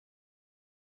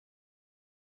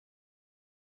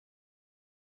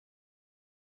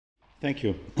Thank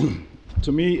you.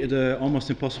 To me, the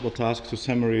almost impossible task to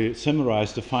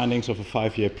summarize the findings of a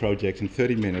 5-year project in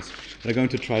 30 minutes, but I'm going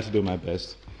to try to do my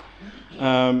best.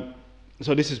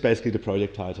 So this is basically the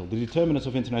project title, The Determinants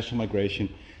of International Migration,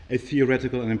 a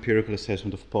theoretical and empirical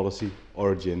assessment of policy,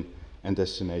 origin, and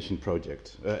destination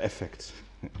project effects.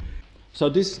 So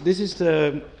this is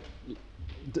the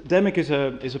DEMIG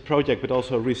is a project, but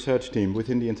also a research team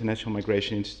within the International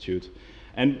Migration Institute.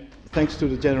 And thanks to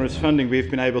the generous funding,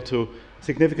 we've been able to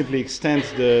significantly extend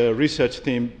the research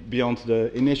team beyond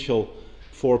the initial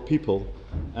 4 people.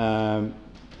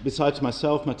 Besides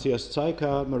myself, Matthias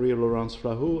Tsaika, Maria-Laurence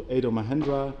Frahou, Edo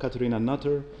Mahendra, Katerina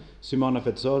Nutter, Simona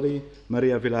Vezzoli,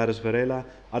 Maria Villares Varela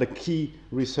are the key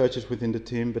researchers within the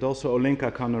team, but also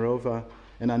Olenka Karnarova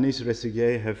and Anis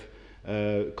Resiguier have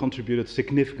contributed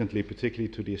significantly, particularly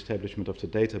to the establishment of the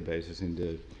databases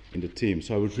in the team.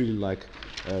 So I would really like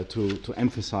to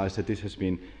emphasize that this has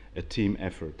been a team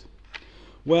effort.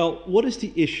 Well, what is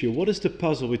the issue? What is the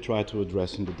puzzle we try to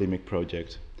address in the DEMIG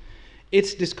project?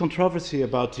 It's this controversy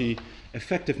about the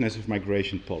effectiveness of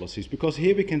migration policies, because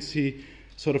here we can see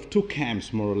sort of 2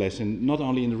 camps, more or less, and not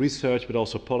only in the research but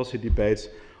also policy debates.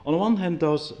 On the one hand,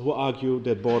 those who argue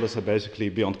that borders are basically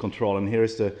beyond control, and here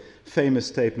is the famous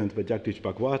statement by Jagdish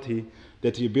Bhagwati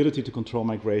that the ability to control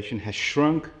migration has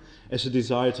shrunk as the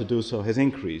desire to do so has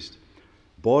increased.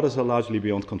 Borders are largely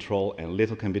beyond control and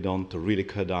little can be done to really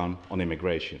cut down on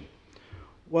immigration.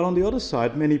 While on the other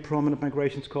side, many prominent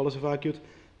migration scholars have argued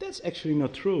that's actually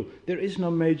not true. There is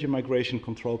no major migration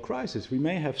control crisis. We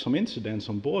may have some incidents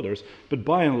on borders, but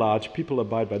by and large, people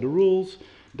abide by the rules,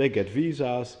 they get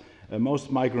visas,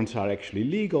 most migrants are actually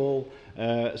legal,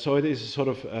 so it is sort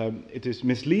of, it is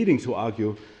misleading to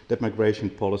argue that migration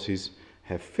policies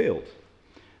have failed.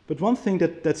 But one thing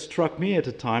that struck me at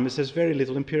the time is there's very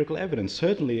little empirical evidence.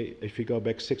 Certainly, if you go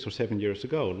back 6 or 7 years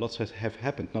ago, lots have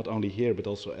happened, not only here but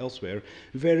also elsewhere.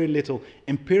 Very little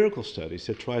empirical studies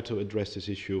that try to address this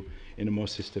issue in a more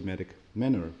systematic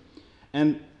manner.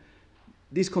 And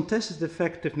these contested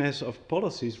effectiveness of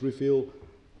policies reveal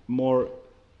more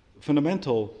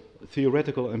fundamental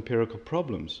theoretical empirical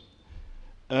problems.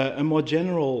 A more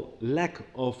general lack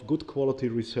of good quality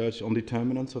research on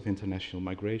determinants of international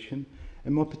migration,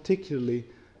 and more particularly,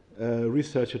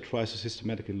 research that tries to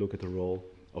systematically look at the role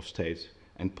of states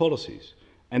and policies.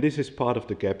 And this is part of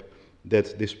the gap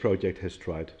that this project has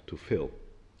tried to fill.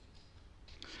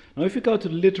 Now, if you go to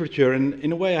the literature, and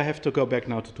in a way I have to go back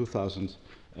now to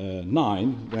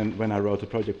 2009, when I wrote the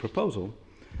project proposal.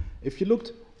 If you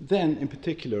looked then, in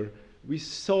particular, we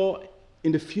saw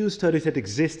in the few studies that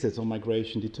existed on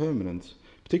migration determinants,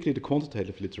 particularly the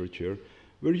quantitative literature,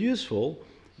 were useful,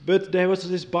 but there was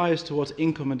this bias towards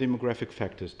income and demographic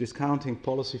factors, discounting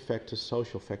policy factors,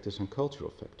 social factors, and cultural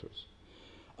factors.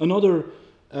 Another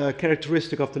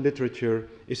characteristic of the literature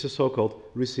is the so-called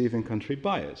receiving country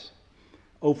bias,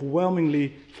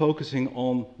 overwhelmingly focusing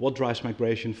on what drives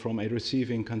migration from a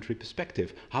receiving country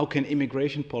perspective. How can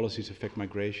immigration policies affect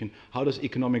migration? How does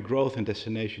economic growth in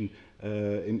destination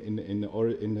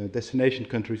in destination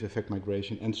countries affect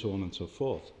migration, and so on and so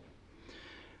forth.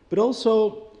 But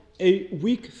also a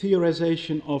weak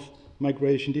theorization of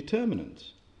migration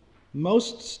determinants.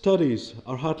 Most studies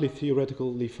are hardly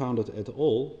theoretically founded at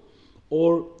all,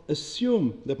 or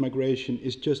assume that migration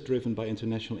is just driven by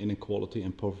international inequality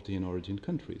and poverty in origin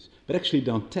countries, but actually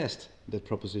don't test that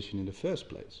proposition in the first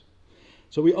place.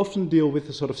 So we often deal with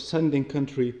the sort of sending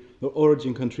country or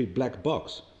origin country black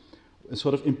box, a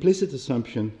sort of implicit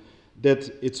assumption that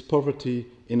it's poverty,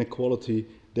 inequality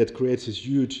that creates this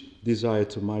huge desire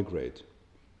to migrate.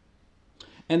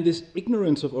 And this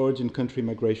ignorance of origin country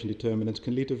migration determinants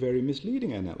can lead to very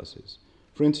misleading analysis.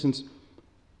 For instance,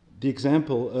 the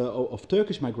example of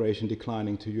Turkish migration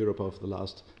declining to Europe over the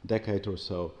last decade or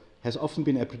so has often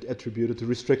been attributed to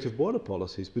restrictive border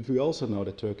policies, but we also know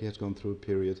that Turkey has gone through a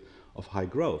period of high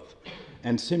growth.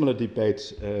 And similar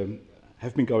debates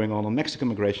have been going on Mexican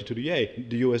migration to the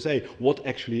USA. What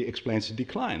actually explains the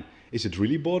decline? Is it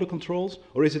really border controls,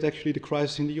 or is it actually the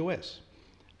crisis in the US?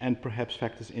 And perhaps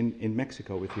factors in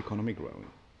Mexico with the economy growing.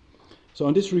 So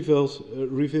and this reveals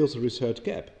a research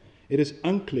gap. It is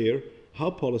unclear how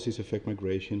policies affect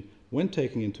migration when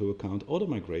taking into account other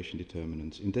migration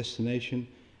determinants in destination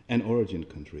and origin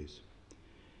countries.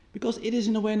 Because it is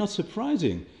in a way not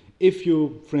surprising if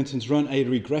you, for instance, run a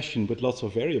regression with lots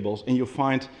of variables and you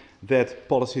find that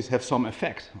policies have some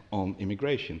effect on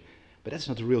immigration. But that's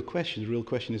not the real question. The real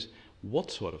question is,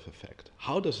 what sort of effect?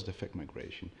 How does it affect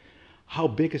migration? How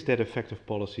big is that effect of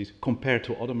policies compared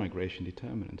to other migration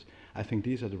determinants? I think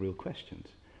these are the real questions.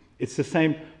 It's the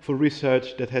same for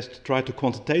research that has to try to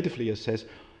quantitatively assess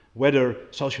whether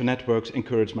social networks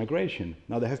encourage migration.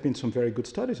 Now, there have been some very good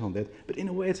studies on that, but in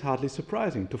a way it's hardly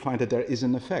surprising to find that there is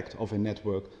an effect of a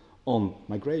network on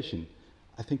migration.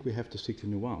 I think we have to seek the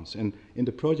nuance, and in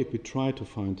the project we try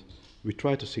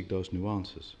to seek those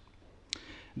nuances.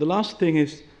 The last thing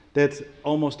is that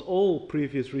almost all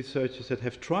previous researchers that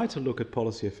have tried to look at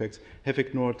policy effects have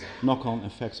ignored knock-on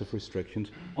effects of restrictions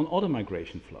on other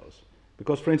migration flows.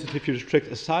 Because, for instance, if you restrict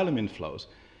asylum inflows,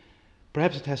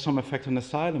 perhaps it has some effect on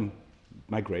asylum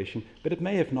migration, but it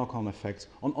may have knock-on effects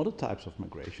on other types of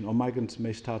migration, or migrants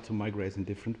may start to migrate in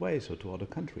different ways or to other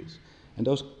countries. And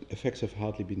those effects have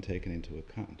hardly been taken into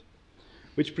account.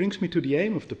 Which brings me to the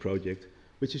aim of the project,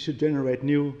 which is to generate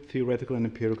new theoretical and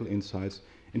empirical insights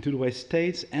into the way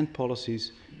states and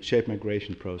policies shape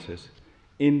migration process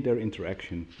in their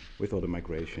interaction with other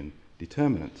migration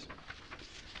determinants.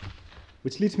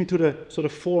 Which leads me to the sort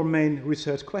of four main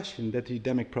research questions that the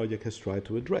DEMIG project has tried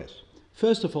to address.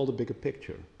 First of all, the bigger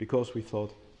picture, because we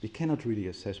thought we cannot really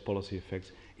assess policy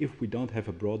effects if we don't have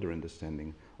a broader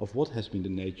understanding of what has been the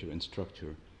nature and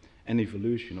structure and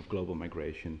evolution of global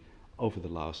migration over the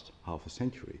last half a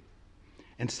century.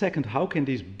 And second, how can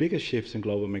these bigger shifts in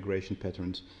global migration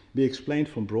patterns be explained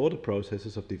from broader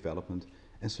processes of development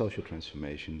and social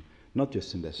transformation, not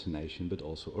just in destination, but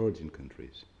also origin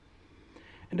countries?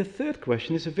 And the third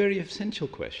question is a very essential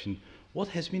question. What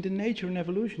has been the nature and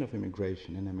evolution of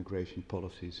immigration and immigration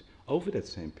policies over that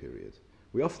same period?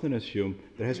 We often assume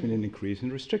there has been an increase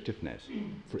in restrictiveness.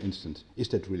 For instance, is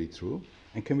that really true?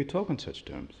 And can we talk in such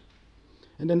terms?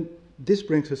 And then this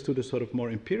brings us to the sort of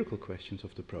more empirical questions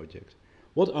of the project.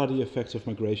 What are the effects of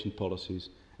migration policies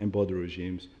and border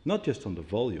regimes, not just on the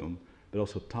volume, but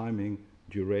also timing,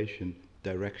 duration,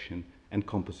 direction, and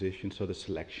composition, so the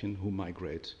selection, who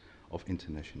migrates, of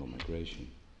international migration.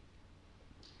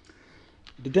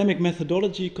 The DEMIG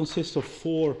methodology consists of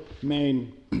four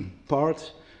main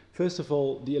parts. First of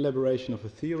all, the elaboration of a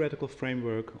theoretical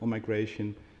framework on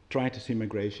migration, trying to see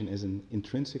migration as an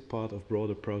intrinsic part of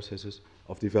broader processes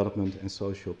of development and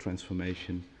social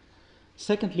transformation.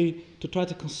 Secondly, to try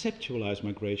to conceptualize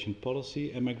migration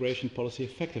policy and migration policy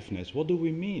effectiveness. What do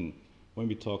we mean when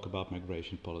we talk about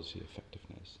migration policy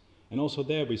effectiveness? And also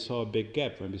there we saw a big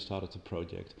gap when we started the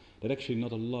project, that actually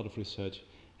not a lot of research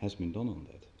has been done on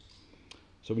that.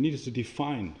 So we needed to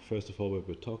define, first of all, what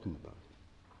we're talking about.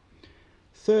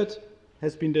 Third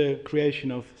has been the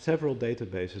creation of several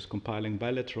databases compiling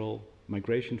bilateral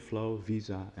migration flow,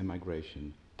 visa, and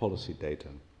migration policy data.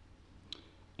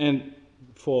 And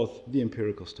fourth, the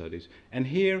empirical studies. And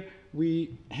here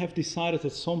we have decided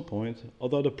at some point,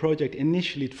 although the project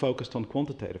initially focused on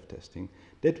quantitative testing,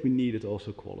 that we needed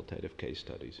also qualitative case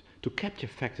studies to capture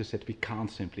factors that we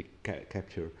can't simply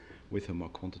capture with a more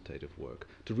quantitative work,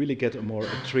 to really get a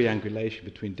triangulation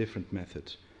between different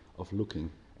methods of looking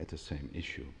at the same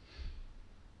issue.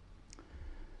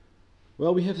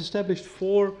 Well, we have established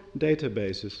four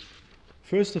databases.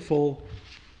 First of all,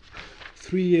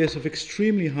 3 years of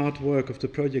extremely hard work of the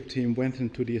project team went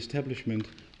into the establishment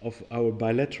of our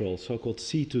bilateral, so-called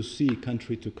C2C,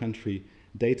 country-to-country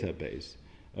database,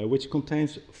 which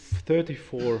contains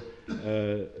 34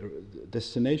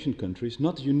 destination countries,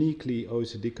 not uniquely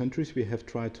OECD countries. We have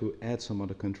tried to add some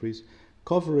other countries,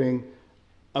 covering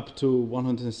up to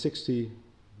 160,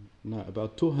 no,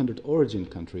 about 200 origin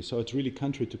countries. So it's really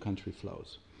country-to-country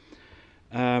flows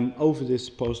over this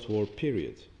post-war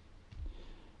period.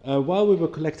 While we were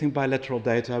collecting bilateral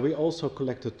data, we also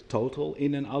collected total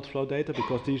in- and outflow data,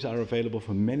 because these are available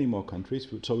for many more countries.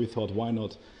 So we thought, why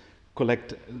not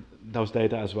collect those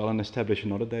data as well and establish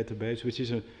another database, which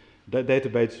is a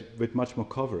database with much more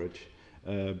coverage,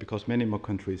 because many more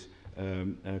countries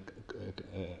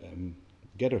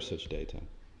gather such data.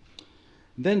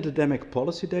 Then the DEMIG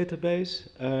policy database.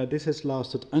 This has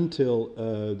lasted until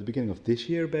the beginning of this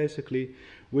year, basically,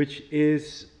 which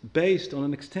is based on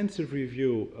an extensive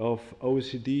review of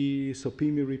OECD,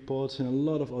 SOPIMI reports, and a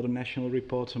lot of other national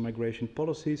reports on migration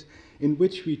policies, in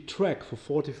which we track for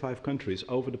 45 countries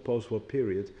over the post-war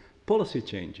period policy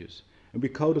changes. And we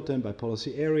coded them by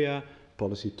policy area,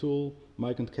 policy tool,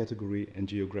 migrant category, and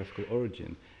geographical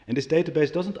origin. And this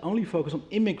database doesn't only focus on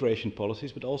immigration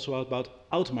policies, but also about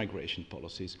out-migration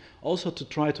policies, also to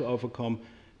try to overcome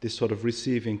this sort of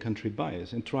receiving country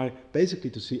bias, and try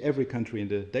basically to see every country in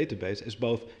the database as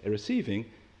both a receiving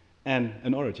and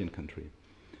an origin country.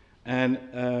 And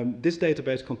this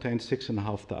database contains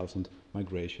 6,500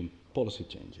 migration policy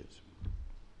changes.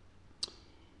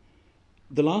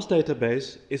 The last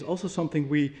database is also something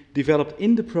we developed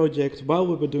in the project while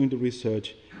we were doing the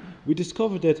research. We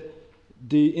discovered that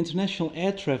the International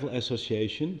Air Travel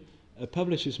Association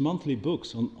publishes monthly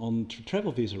books on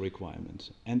travel visa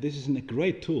requirements. And this is a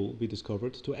great tool, we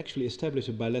discovered, to actually establish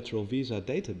a bilateral visa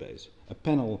database, a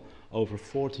panel over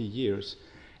 40 years,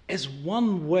 as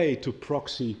one way to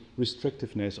proxy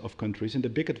restrictiveness of countries. And the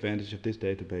big advantage of this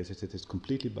database is that it's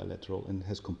completely bilateral and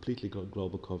has completely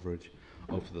global coverage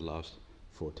over the last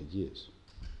 40 years.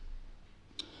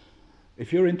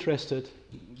 If you're interested,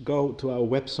 go to our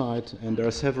website, and there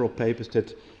are several papers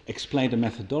that explain the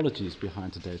methodologies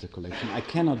behind the data collection. I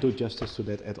cannot do justice to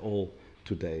that at all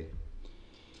today.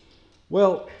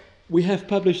 Well, we have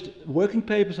published working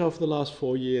papers over the last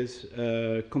 4 years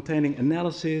containing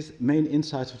analysis, main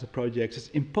insights of the projects. It's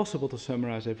impossible to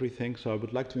summarize everything, so I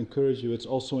would like to encourage you. It's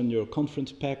also in your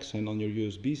conference packs and on your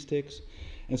USB sticks.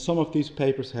 And some of these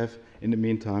papers have, in the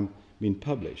meantime, been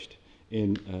published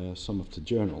in some of the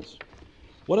journals.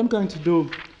 What I'm going to do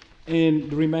in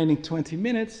the remaining 20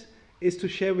 minutes is to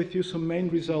share with you some main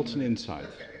results and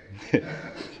insights.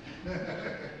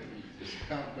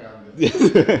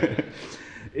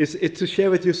 Is to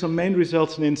share with you some main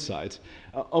results and insights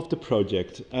of the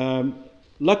project.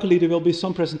 Luckily, there will be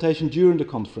some presentation during the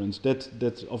conference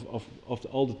of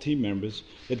all the team members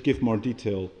that give more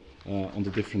detail on the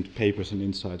different papers and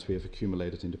insights we have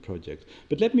accumulated in the project.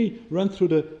 But let me run through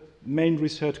the main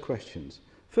research questions.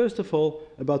 First of all,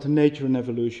 about the nature and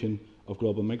evolution of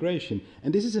global migration.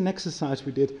 And this is an exercise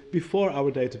we did before our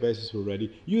databases were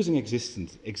ready, using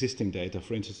existing data,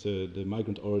 for instance, the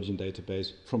migrant origin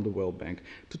database from the World Bank,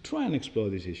 to try and explore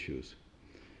these issues.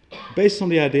 Based on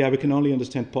the idea we can only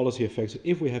understand policy effects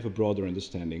if we have a broader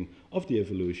understanding of the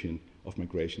evolution of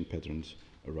migration patterns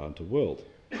around the world.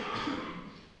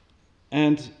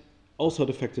 And also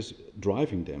the factors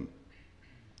driving them.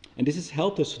 And this has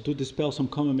helped us to dispel some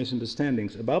common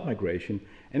misunderstandings about migration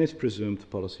and its presumed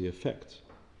policy effects.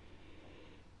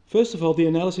 First of all, the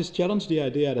analysis challenged the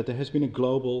idea that there has been a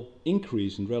global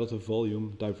increase in relative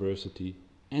volume, diversity,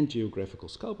 and geographical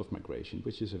scope of migration,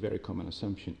 which is a very common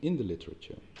assumption in the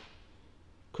literature.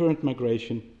 Current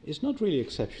migration is not really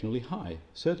exceptionally high,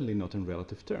 certainly not in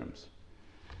relative terms.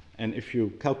 And if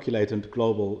you calculate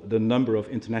the number of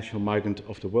international migrants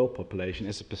of the world population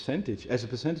as a percentage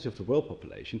of the world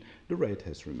population, the rate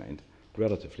has remained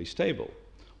relatively stable.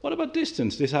 What about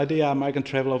distance? This idea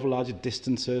migrants travel over larger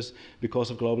distances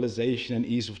because of globalization and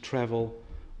ease of travel.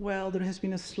 Well, there has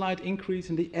been a slight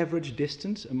increase in the average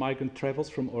distance a migrant travels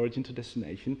from origin to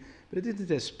destination, but it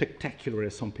isn't as spectacular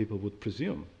as some people would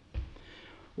presume.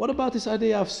 What about this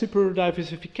idea of super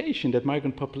diversification, that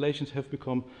migrant populations have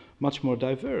become much more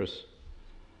diverse?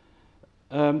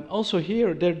 Also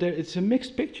here, it's a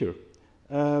mixed picture.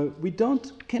 We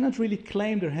cannot really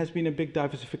claim there has been a big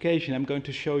diversification. I'm going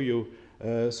to show you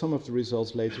some of the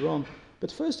results later on.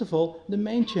 But first of all, the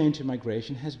main change in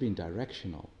migration has been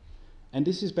directional. And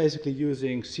this is basically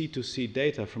using C2C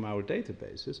data from our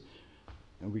databases.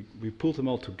 And we pulled them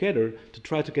all together to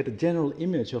try to get a general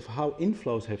image of how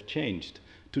inflows have changed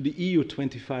to the EU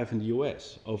 25 and the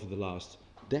US over the last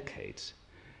decades.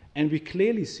 And we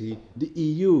clearly see the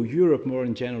EU, Europe more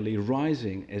generally,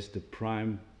 rising as the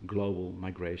prime global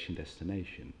migration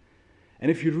destination. And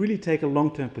if you really take a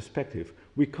long-term perspective,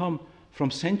 we come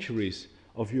from centuries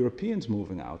of Europeans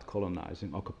moving out,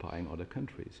 colonizing, occupying other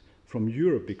countries, from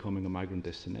Europe becoming a migrant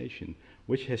destination,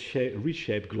 which has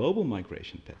reshaped global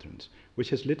migration patterns, which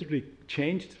has literally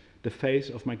changed the face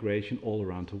of migration all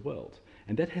around the world.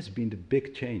 And that has been the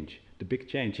big change.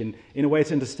 And in a way,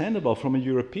 it's understandable from a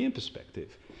European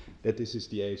perspective that this is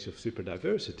the age of super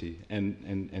diversity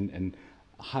and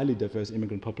highly diverse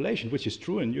immigrant population, which is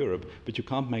true in Europe, but you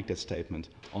can't make that statement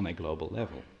on a global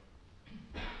level.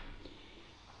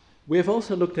 We have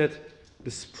also looked at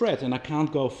the spread, and I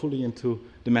can't go fully into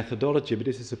the methodology, but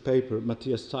this is a paper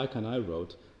Matthias Zeika and I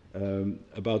wrote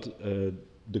about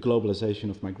the globalization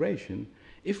of migration.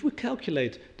 If we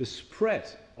calculate the spread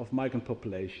of migrant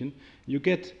population, you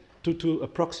get, to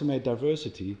approximate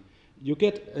diversity, you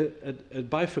get a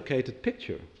bifurcated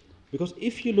picture. Because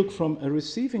if you look from a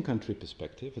receiving country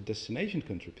perspective, a destination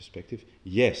country perspective,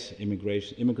 yes,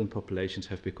 immigrant populations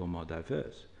have become more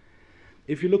diverse.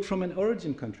 If you look from an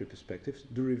origin country perspective,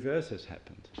 the reverse has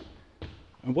happened.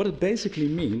 And what it basically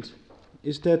means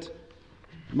is that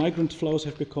migrant flows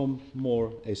have become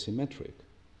more asymmetric.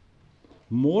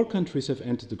 More countries have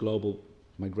entered the global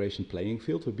migration playing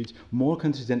field, which means more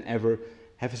countries than ever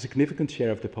have a significant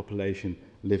share of the population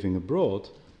living abroad,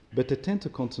 but they tend to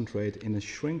concentrate in a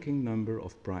shrinking number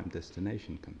of prime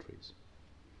destination countries.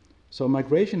 So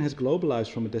migration has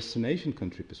globalized from a destination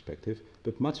country perspective,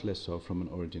 but much less so from an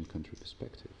origin country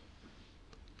perspective.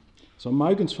 So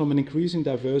migrants from an increasing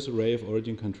diverse array of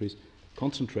origin countries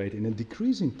concentrate in a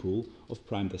decreasing pool of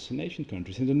prime destination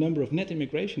countries, and the number of net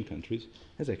immigration countries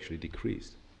has actually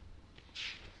decreased.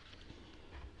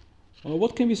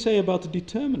 What can we say about the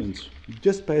determinants,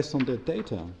 just based on that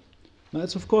data? Now,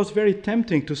 it's of course very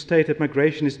tempting to state that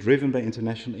migration is driven by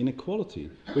international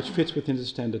inequality, which fits within the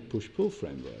standard push-pull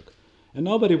framework. And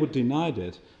nobody would deny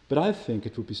that, but I think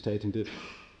it would be stating the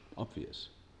obvious.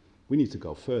 We need to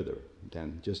go further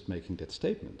than just making that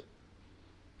statement.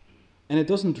 And it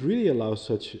doesn't really allow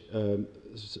such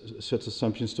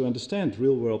assumptions to understand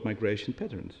real-world migration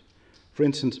patterns. For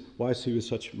instance, why see we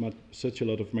such a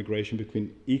lot of migration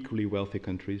between equally wealthy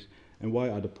countries, and why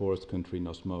are the poorest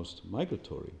countries most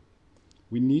migratory?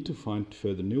 We need to find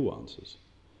further nuances.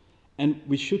 And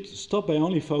we should stop by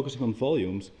only focusing on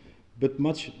volumes, but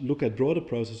much look at broader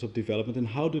processes of development and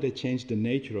how do they change the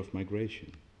nature of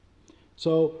migration.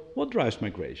 So, what drives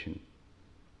migration?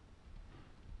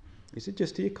 Is it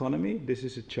just the economy? This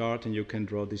is a chart, and you can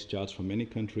draw these charts from many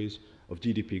countries of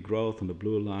GDP growth on the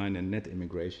blue line and net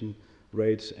immigration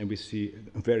rates, and we see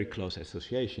a very close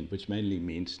association, which mainly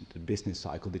means the business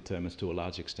cycle determines to a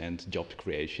large extent job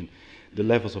creation, the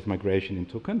levels of migration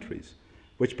into countries,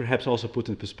 which perhaps also put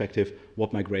in perspective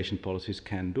what migration policies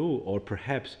can do, or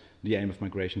perhaps the aim of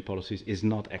migration policies is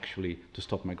not actually to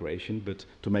stop migration, but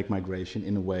to make migration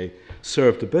in a way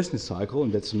serve the business cycle,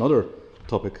 and that's another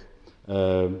topic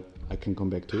I can come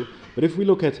back to. But if we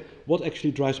look at what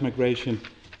actually drives migration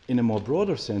in a more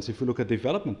broader sense, if we look at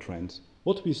development trends,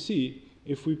 what we see,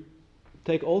 if we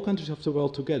take all countries of the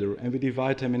world together and we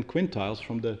divide them in quintiles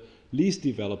from the least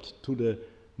developed to the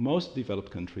most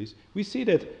developed countries, we see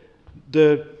that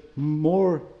the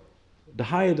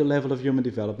higher the level of human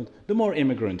development, the more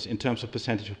immigrants in terms of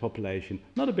percentage of population.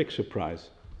 Not a big surprise.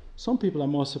 Some people are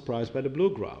more surprised by the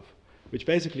blue graph, which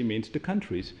basically means the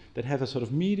countries that have a sort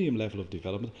of medium level of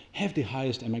development have the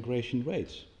highest immigration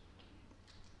rates.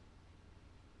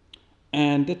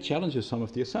 And that challenges some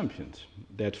of the assumptions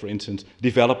that, for instance,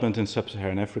 development in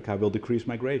sub-Saharan Africa will decrease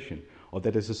migration, or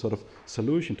that is a sort of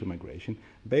solution to migration.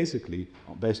 Basically,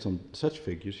 based on such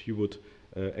figures, you would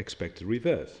expect the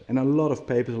reverse. And a lot of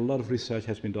papers, a lot of research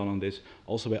has been done on this,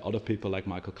 also by other people like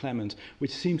Michael Clemens,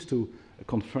 which seems to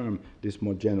confirm this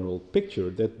more general picture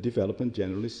that development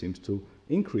generally seems to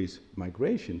increase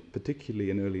migration, particularly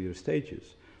in earlier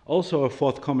stages. Also, a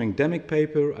forthcoming DEMIG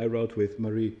paper I wrote with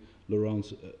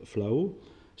Marie-Laurence Flahault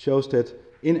shows that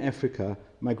in Africa,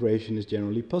 migration is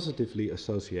generally positively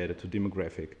associated to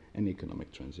demographic and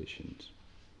economic transitions.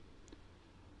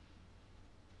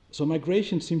 So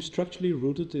migration seems structurally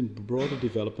rooted in broader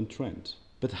development trends.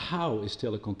 But how is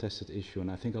still a contested issue,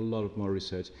 and I think a lot of more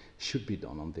research should be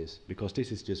done on this, because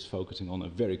this is just focusing on a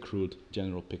very crude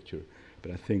general picture,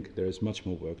 but I think there is much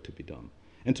more work to be done.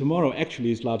 And tomorrow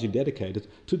actually is largely dedicated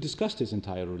to discuss this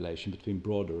entire relation between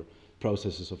broader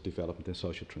processes of development and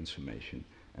social transformation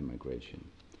and migration.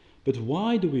 But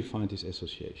why do we find these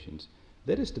associations?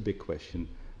 That is the big question.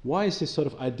 Why is this sort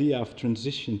of idea of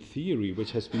transition theory,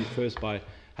 which has been first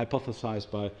hypothesized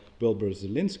by Wilbur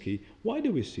Zielinski, why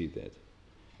do we see that?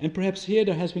 And perhaps here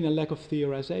there has been a lack of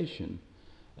theorization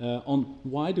on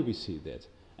why do we see that.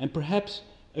 And perhaps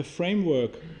a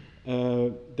framework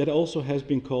that also has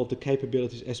been called the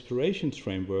Capabilities Aspirations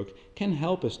Framework can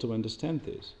help us to understand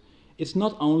this. It's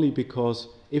not only because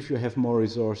if you have more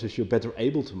resources you're better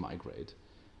able to migrate,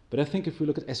 but I think if we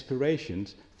look at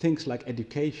aspirations, things like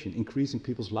education, increasing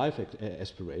people's life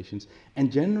aspirations,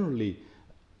 and generally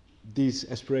these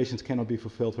aspirations cannot be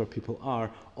fulfilled where people are,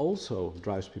 also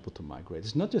drives people to migrate.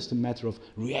 It's not just a matter of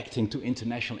reacting to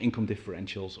international income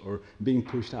differentials or being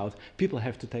pushed out. People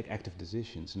have to take active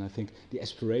decisions, and I think the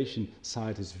aspiration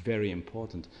side is very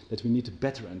important, that we need to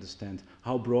better understand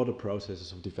how broader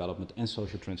processes of development and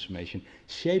social transformation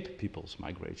shape people's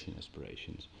migration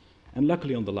aspirations. And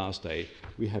luckily on the last day,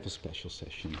 we have a special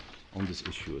session on this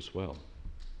issue as well.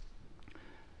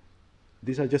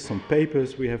 These are just some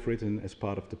papers we have written as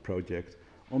part of the project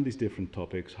on these different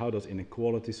topics. How does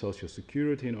inequality, social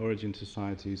security in origin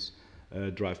societies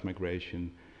drive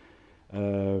migration?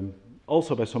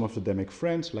 Also by some of the DEMIG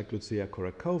friends, like Lucia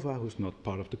Korakova, who's not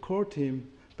part of the core team,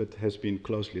 but has been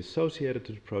closely associated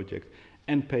to the project,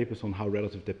 and papers on how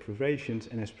relative deprivations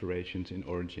and aspirations in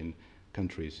origin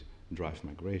countries drive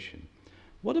migration.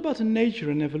 What about the nature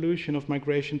and evolution of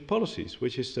migration policies,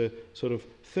 which is the sort of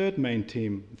third main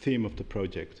theme of the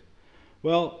project?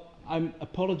 Well, I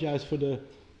apologize for the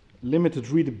limited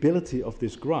readability of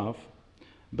this graph,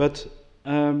 but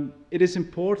it is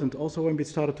important also when we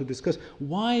started to discuss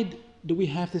why do we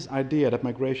have this idea that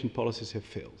migration policies have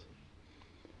failed?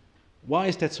 Why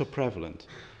is that so prevalent?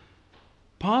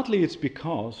 Partly it's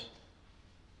because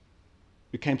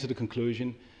we came to the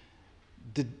conclusion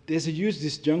there's a huge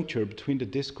disjuncture between the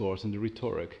discourse and the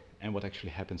rhetoric and what actually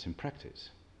happens in practice.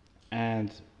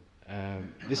 And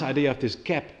this idea of this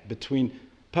gap between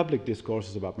public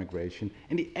discourses about migration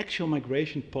and the actual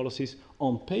migration policies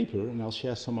on paper, and I'll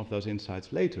share some of those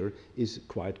insights later, is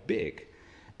quite big.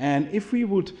 And if we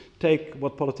would take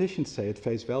what politicians say at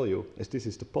face value, as this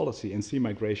is the policy, and see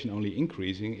migration only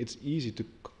increasing, it's easy to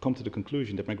come to the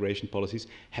conclusion that migration policies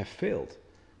have failed.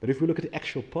 But if we look at the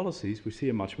actual policies, we see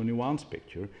a much more nuanced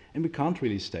picture, and we can't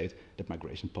really state that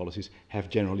migration policies have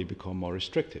generally become more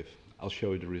restrictive. I'll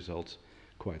show you the results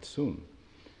quite soon.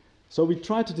 So we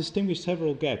try to distinguish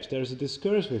several gaps. There is a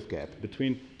discursive gap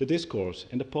between the discourse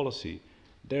and the policy.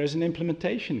 There is an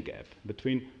implementation gap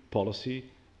between policy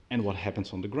and what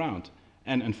happens on the ground.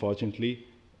 And unfortunately,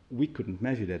 we couldn't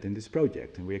measure that in this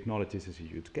project, and we acknowledge this as a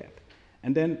huge gap.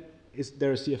 And then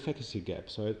there is the efficacy gap.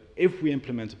 So if we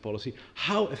implement a policy,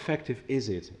 how effective is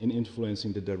it in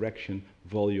influencing the direction,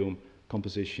 volume,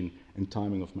 composition, and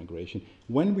timing of migration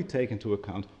when we take into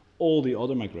account all the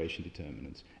other migration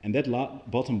determinants? And that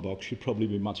bottom box should probably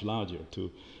be much larger to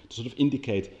sort of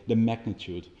indicate the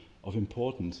magnitude of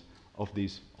importance of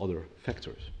these other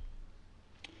factors.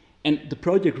 And the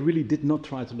project really did not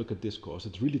try to look at discourse.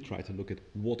 It really tried to look at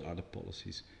what are the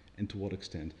policies and to what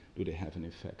extent do they have an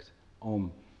effect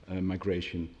on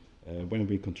migration when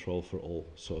we control for all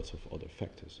sorts of other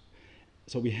factors.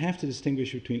 So we have to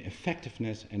distinguish between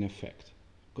effectiveness and effect.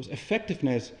 Because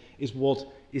effectiveness is what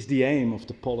is the aim of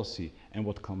the policy and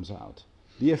what comes out.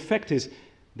 The effect is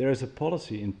there is a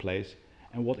policy in place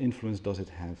and what influence does it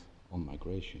have on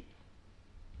migration.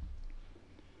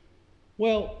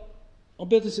 Well, I'll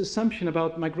build this assumption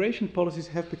about migration policies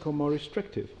have become more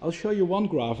restrictive. I'll show you one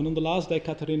graph, and on the last day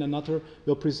Katharina Nutter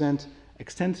will present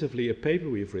extensively a paper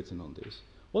we've written on this.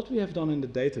 What we have done in the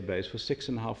database for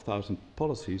 6,500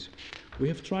 policies, we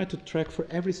have tried to track for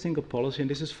every single policy, and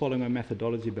this is following a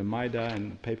methodology by Maida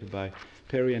and a paper by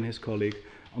Perry and his colleague,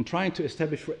 on trying to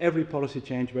establish for every policy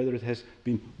change whether it has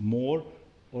been more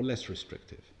or less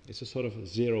restrictive. It's a sort of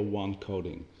 0-1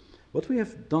 coding. What we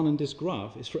have done in this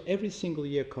graph is for every single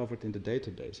year covered in the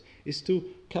database is to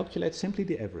calculate simply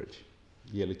the average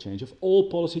yearly change of all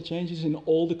policy changes in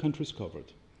all the countries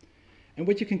covered. And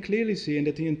what you can clearly see in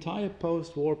that the entire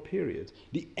post-war period,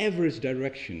 the average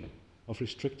direction of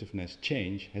restrictiveness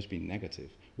change has been negative,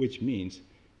 which means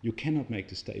you cannot make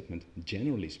the statement,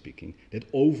 generally speaking, that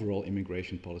overall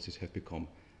immigration policies have become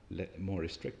more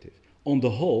restrictive. On the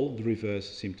whole, the reverse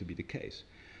seemed to be the case.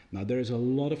 Now, there is a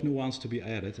lot of nuance to be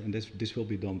added, and this will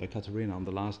be done by Katharina on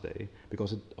the last day,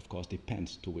 because it, of course,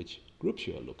 depends to which groups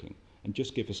you are looking. And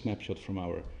just give a snapshot from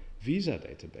our visa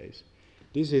database.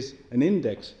 This is an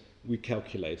index we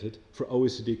calculated for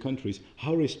OECD countries,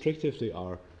 how restrictive they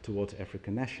are towards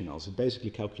African nationals. It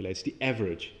basically calculates the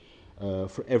average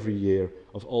for every year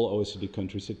of all OECD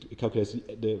countries. It calculates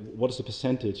what is the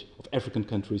percentage of African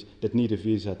countries that need a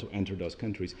visa to enter those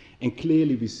countries. And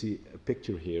clearly we see a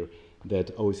picture here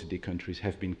that OECD countries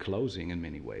have been closing in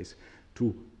many ways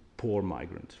to poor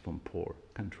migrants from poor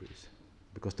countries.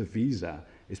 Because the visa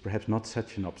is perhaps not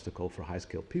such an obstacle for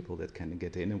high-skilled people that can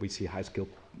get in, and we see high-skilled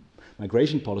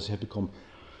migration policy have become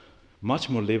much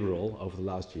more liberal over the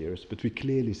last years, but we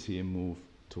clearly see a move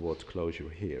towards closure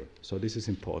here. So this is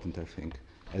important, I think,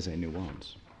 as a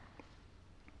nuance.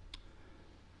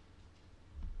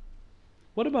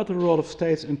 What about the role of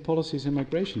states and policies in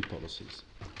migration policies?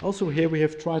 Also here we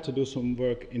have tried to do some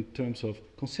work in terms of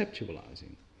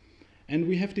conceptualizing. And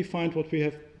we have defined what we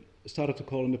have started to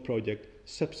call in the project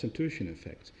substitution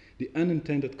effects, the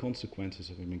unintended consequences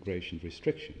of immigration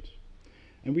restrictions.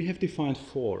 And we have defined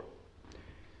 4.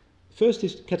 First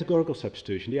is categorical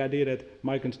substitution, the idea that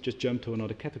migrants just jump to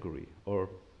another category, or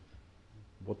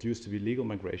what used to be legal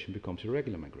migration becomes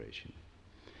irregular migration.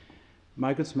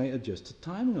 Migrants may adjust the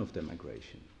timing of their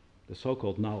migration, the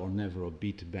so-called now or never or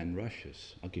beat-to-ban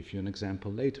rushes. I'll give you an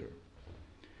example later.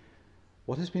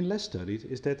 What has been less studied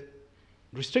is that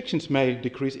restrictions may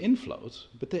decrease inflows,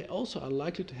 but they also are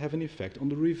likely to have an effect on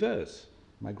the reverse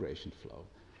migration flow.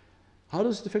 How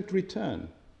does it affect return?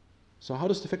 So how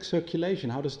does it affect circulation?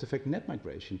 How does it affect net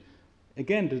migration?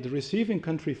 Again, the receiving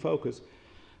country focus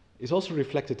is also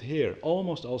reflected here.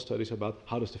 Almost all studies are about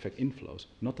how does it affect inflows,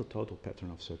 not the total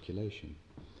pattern of circulation.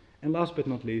 And last but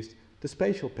not least, the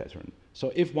spatial pattern.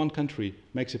 So if one country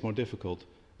makes it more difficult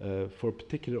for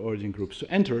particular origin groups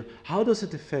to enter, how does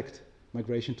it affect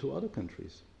migration to other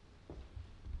countries?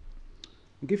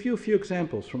 I'll give you a few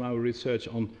examples from our research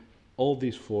on all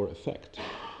these 4 effects.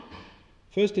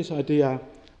 First, this idea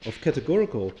of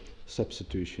categorical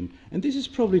substitution, and this is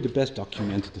probably the best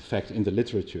documented effect in the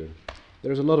literature.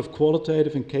 There's a lot of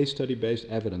qualitative and case study based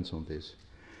evidence on this.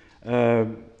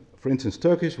 For instance,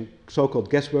 Turkish so-called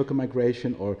guest worker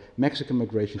migration or Mexican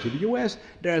migration to the US,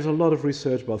 there is a lot of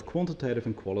research, both quantitative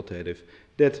and qualitative,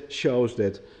 that shows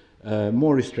that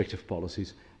more restrictive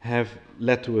policies have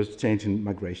led to a change in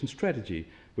migration strategy,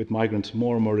 with migrants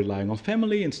more and more relying on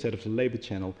family instead of the labor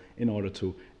channel in order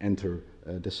to enter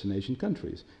destination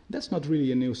countries. That's not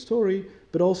really a new story,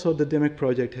 but also the DEMIG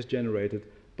project has generated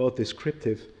both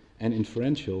descriptive and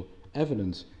inferential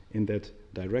evidence in that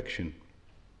direction.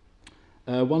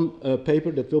 One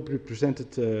paper that will be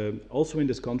presented also in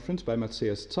this conference by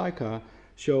Matthias Zaika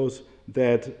shows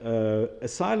that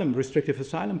restrictive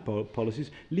asylum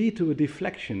policies lead to a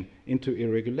deflection into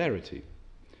irregularity.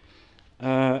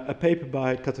 A paper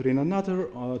by Katerina Natter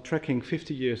tracking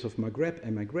 50 years of Maghreb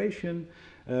emigration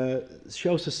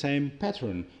shows the same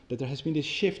pattern, that there has been this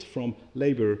shift from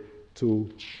labor to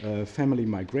family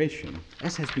migration,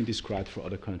 as has been described for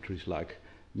other countries like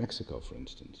Mexico, for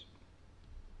instance.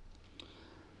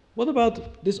 What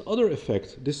about this other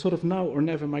effect, this sort of now or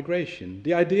never migration?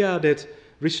 The idea that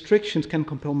restrictions can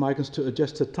compel migrants to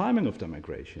adjust the timing of their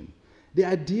migration. The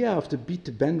idea of the beat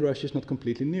the band rush is not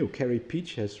completely new. Carrie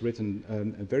Peach has written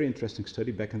a very interesting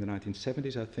study back in the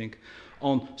 1970s, I think,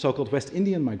 on so-called West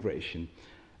Indian migration.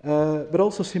 But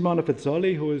also Simona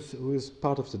Pezzoli, who is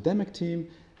part of the DEMIG team,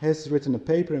 has written a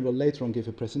paper and will later on give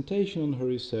a presentation on her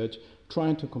research,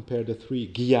 trying to compare the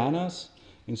 3 Guyanas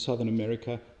in Southern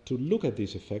America to look at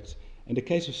these effects. And the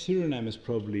case of Suriname is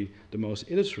probably the most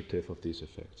illustrative of these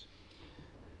effects.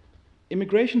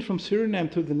 Immigration from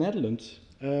Suriname to the Netherlands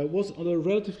was on a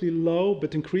relatively low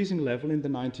but increasing level in the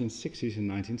 1960s and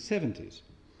 1970s.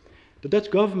 The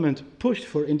Dutch government pushed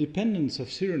for independence of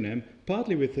Suriname,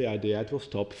 partly with the idea it will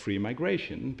stop free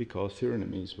migration, because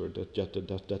Surinamese were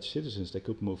Dutch citizens, they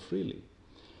could move freely.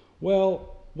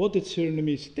 Well, what did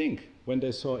Surinamese think when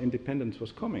they saw independence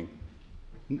was coming?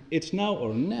 It's now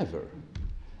or never.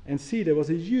 And see, there was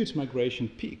a huge migration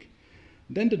peak.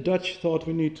 Then the Dutch thought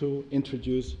we need to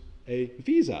introduce a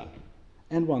visa.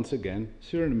 And once again,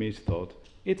 Surinamese thought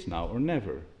it's now or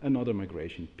never, another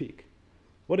migration peak.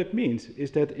 What it means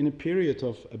is that in a period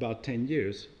of about 10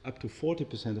 years, up to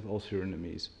 40% of all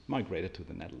Surinamese migrated to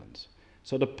the Netherlands.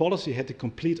 So the policy had the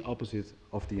complete opposite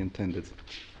of the intended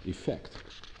effect.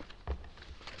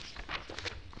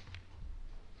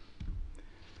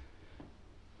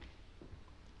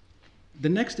 The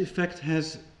next effect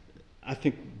has, I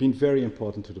think, been very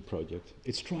important to the project.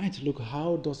 It's trying to look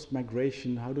how does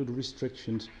migration, how do the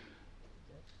restrictions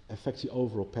affect the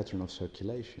overall pattern of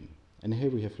circulation. And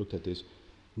here we have looked at this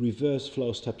reverse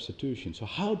flow substitution. So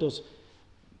how does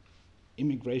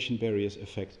immigration barriers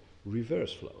affect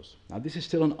reverse flows? Now this is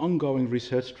still an ongoing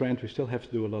research trend. We still have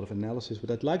to do a lot of analysis, but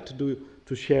I'd like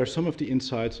to share some of the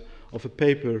insights of a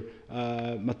paper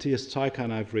Matthias Zaika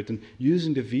and I have written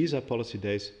using the visa policy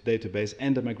database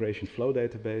and the migration flow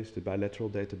database, the bilateral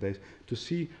database, to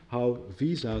see how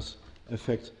visas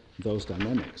affect those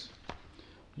dynamics.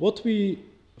 What we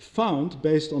found,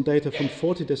 based on data from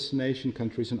 40 destination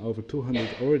countries and over 200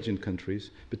 origin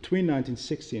countries between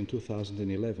 1960 and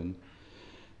 2011,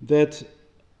 that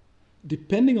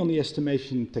depending on the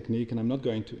estimation technique, and I'm not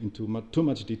going into too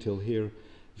much detail here,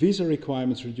 visa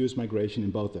requirements reduce migration in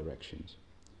both directions.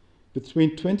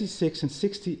 Between 26 and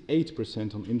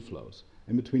 68% on inflows,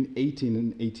 and between 18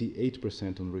 and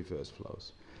 88% on reverse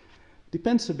flows.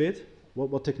 Depends a bit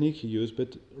what technique you use,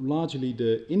 but largely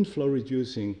the inflow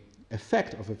reducing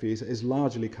effect of a visa is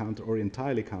largely or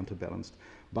entirely counterbalanced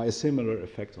by a similar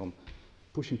effect on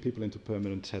pushing people into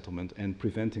permanent settlement and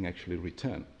preventing actually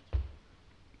return.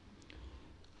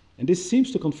 And this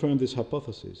seems to confirm this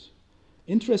hypothesis.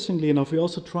 Interestingly enough, we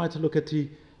also tried to look at the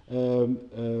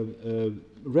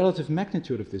relative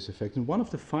magnitude of this effect, and one of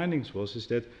the findings is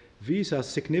that visas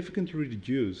significantly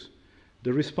reduce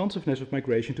the responsiveness of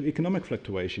migration to economic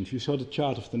fluctuations. You saw the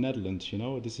chart of the Netherlands, you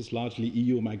know, this is largely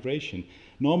EU migration.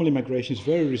 Normally migration is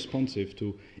very responsive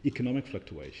to economic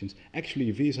fluctuations. Actually,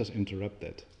 visas interrupt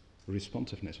that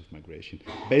responsiveness of migration.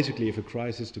 Basically, if a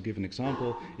crisis, to give an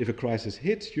example, if a crisis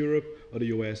hits Europe or the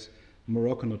US,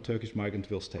 Moroccan or Turkish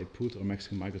migrants will stay put, or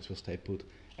Mexican migrants will stay put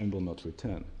and will not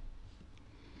return.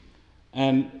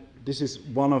 And this is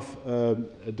one of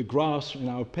the graphs in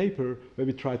our paper where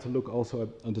we try to look also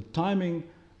at the timing.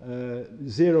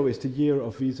 0 is the year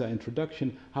of visa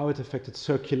introduction, how it affected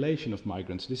circulation of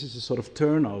migrants. This is a sort of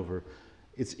turnover.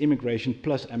 It's immigration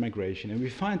plus emigration. And we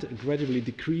find a gradually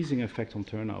decreasing effect on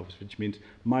turnovers, which means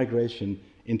migration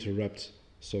interrupts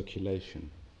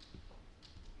circulation.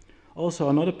 Also,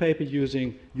 another paper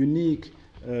using unique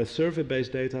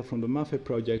survey-based data from the MAFE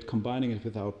project, combining it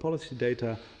with our policy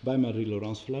data by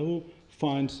Marie-Laurence Flahou,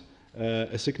 finds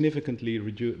a significantly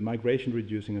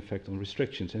migration-reducing effect on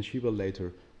restrictions, and she will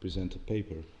later present a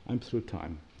paper. I'm through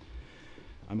time.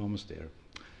 I'm almost there.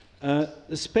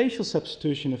 The spatial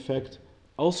substitution effect,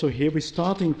 also here we're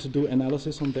starting to do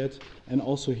analysis on that, and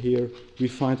also here we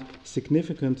find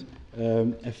significant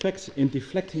effects in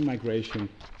deflecting migration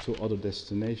to other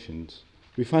destinations.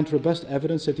 We find robust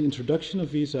evidence that the introduction of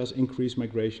visas increase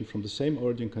migration from the same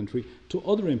origin country to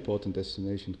other important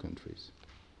destination countries.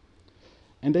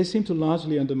 And they seem to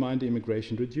largely undermine the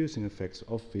immigration-reducing effects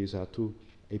of visa to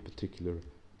a particular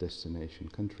destination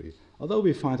country. Although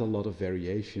we find a lot of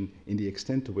variation in the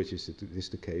extent to which this is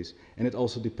the case, and it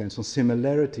also depends on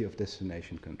similarity of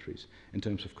destination countries in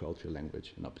terms of culture,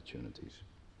 language, and opportunities.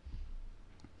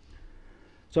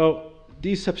 So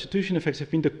these substitution effects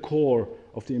have been the core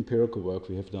of the empirical work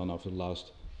we have done over the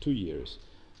last 2 years.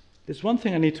 There's one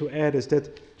thing I need to add is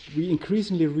that we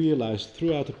increasingly realized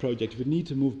throughout the project we need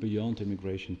to move beyond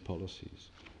immigration policies.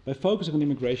 By focusing on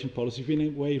immigration policies, we in a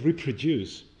way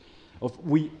reproduce,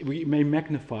 we may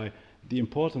magnify the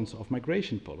importance of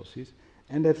migration policies,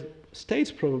 and that states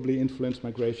probably influence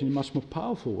migration in much more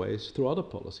powerful ways through other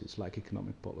policies like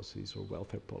economic policies or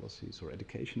welfare policies or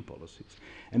education policies.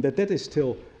 And that is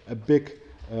still a big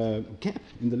gap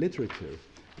in the literature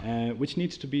which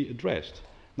needs to be addressed.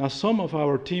 Now some of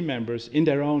our team members in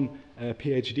their own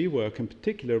PhD work, in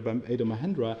particular by Edo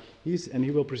Mahendra, and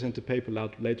he will present a paper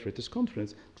later at this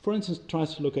conference, for instance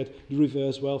tries to look at the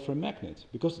reverse welfare magnet,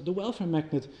 because the welfare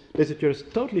magnet literature is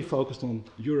totally focused on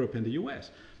Europe and the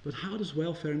US. But how does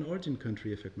welfare in origin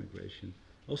country affect migration?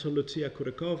 Also Lucia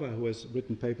Kurakova, who has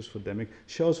written papers for DEMIG,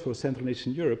 shows for Central and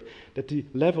Eastern Europe that the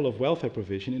level of welfare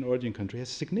provision in origin country has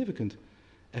a significant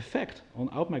effect on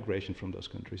outmigration from those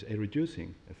countries, a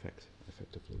reducing effect,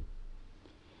 effectively.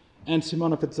 And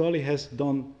Simona Pezzoli has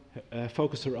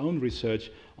focused her own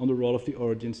research on the role of the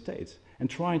origin states and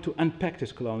trying to unpack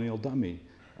this colonial dummy.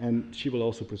 And she will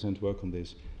also present work on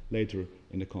this later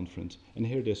in the conference. And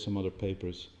here there's some other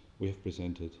papers we have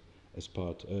presented as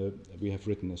part, we have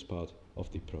written as part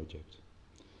of the project.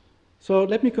 So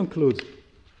let me conclude.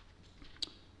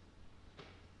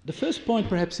 The first point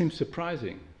perhaps seems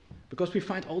surprising, because we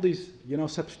find all these,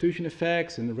 substitution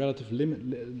effects and the relative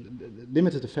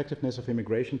limited effectiveness of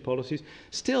immigration policies.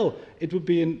 Still, it would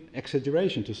be an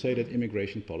exaggeration to say that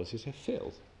immigration policies have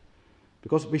failed,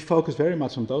 because we focus very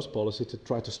much on those policies to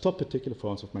try to stop particular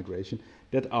forms of migration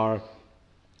that are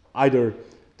either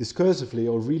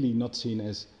discursively or really not seen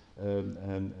as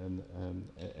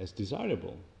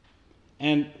desirable.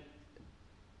 And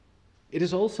it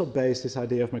is also based, this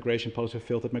idea of migration policy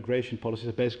failed, that migration policies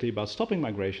are basically about stopping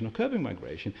migration or curbing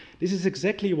migration. This is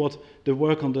exactly what the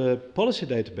work on the policy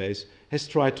database has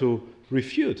tried to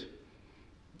refute,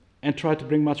 and try to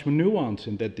bring much more nuance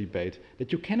in that debate,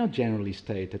 that you cannot generally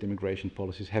state that immigration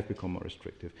policies have become more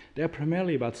restrictive. They are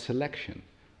primarily about selection,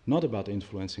 not about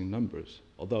influencing numbers,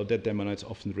 although that dominates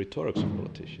often the rhetorics of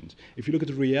politicians. If you look at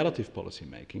the reality of policy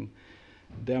making,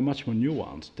 they are much more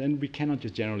nuanced. Then we cannot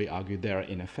just generally argue they are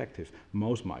ineffective.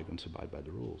 Most migrants abide by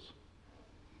the rules.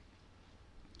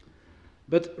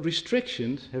 But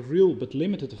restrictions have real but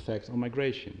limited effect on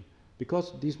migration,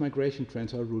 because these migration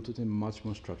trends are rooted in much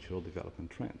more structural development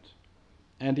trends.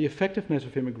 And the effectiveness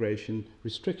of immigration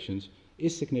restrictions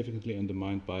is significantly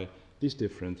undermined by these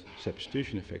different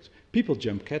substitution effects. People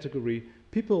jump category,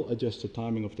 people adjust the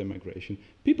timing of their migration,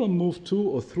 people move to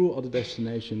or through other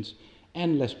destinations,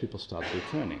 and less people start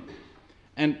returning.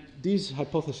 And these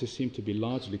hypotheses seem to be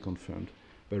largely confirmed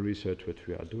by research which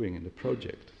we are doing in the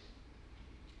project.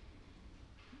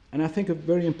 And I think a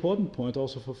very important point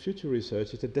also for future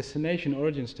research is that destination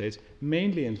origin states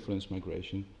mainly influence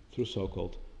migration through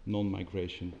so-called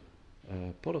non-migration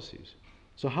policies.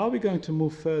 So how are we going to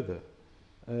move further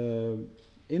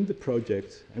in the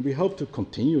project? And we hope to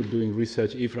continue doing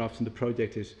research even after the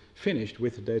project is finished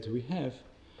with the data we have.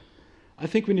 I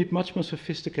think we need much more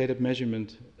sophisticated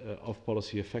measurement of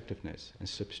policy effectiveness and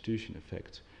substitution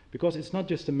effects, because it's not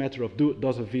just a matter of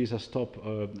does a visa stop,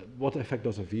 what effect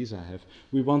does a visa have.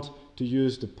 We want to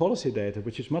use the policy data,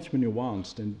 which is much more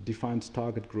nuanced and defines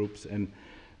target groups and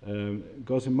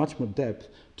goes in much more depth,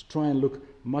 to try and look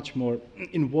much more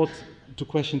to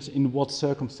questions in what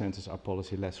circumstances are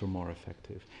policy less or more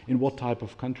effective, in what type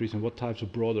of countries and what types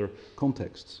of broader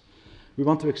contexts. We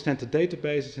want to extend the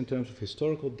databases in terms of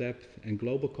historical depth and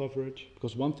global coverage,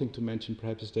 because one thing to mention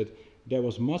perhaps is that there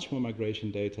was much more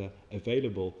migration data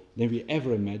available than we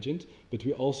ever imagined, but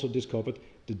we also discovered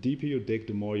the deeper you dig,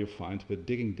 the more you find, but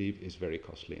digging deep is very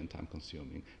costly and time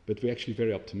consuming. But we're actually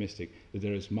very optimistic that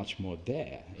there is much more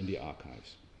there in the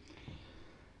archives.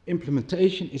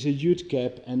 Implementation is a huge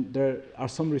gap, and there are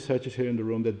some researchers here in the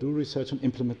room that do research on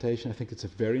implementation. I think it's a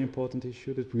very important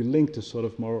issue that we link the sort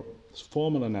of more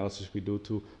formal analysis we do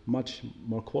to much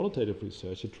more qualitative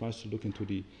research that tries to look into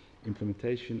the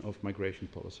implementation of migration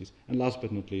policies. And last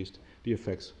but not least, the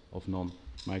effects of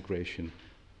non-migration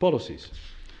policies.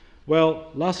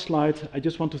 Well, last slide, I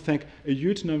just want to thank a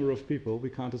huge number of people, we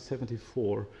counted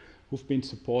 74, who've been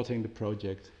supporting the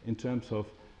project in terms of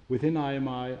within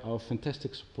IMI, our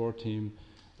fantastic support team,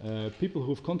 people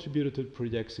who've contributed to the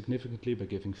project significantly by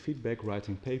giving feedback,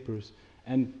 writing papers,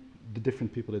 and the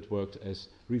different people that worked as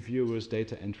reviewers,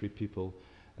 data entry people,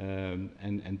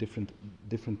 and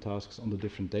different tasks on the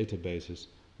different databases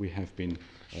we have been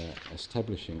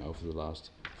establishing over the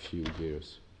last few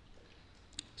years.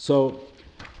 So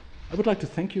I would like to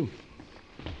thank you.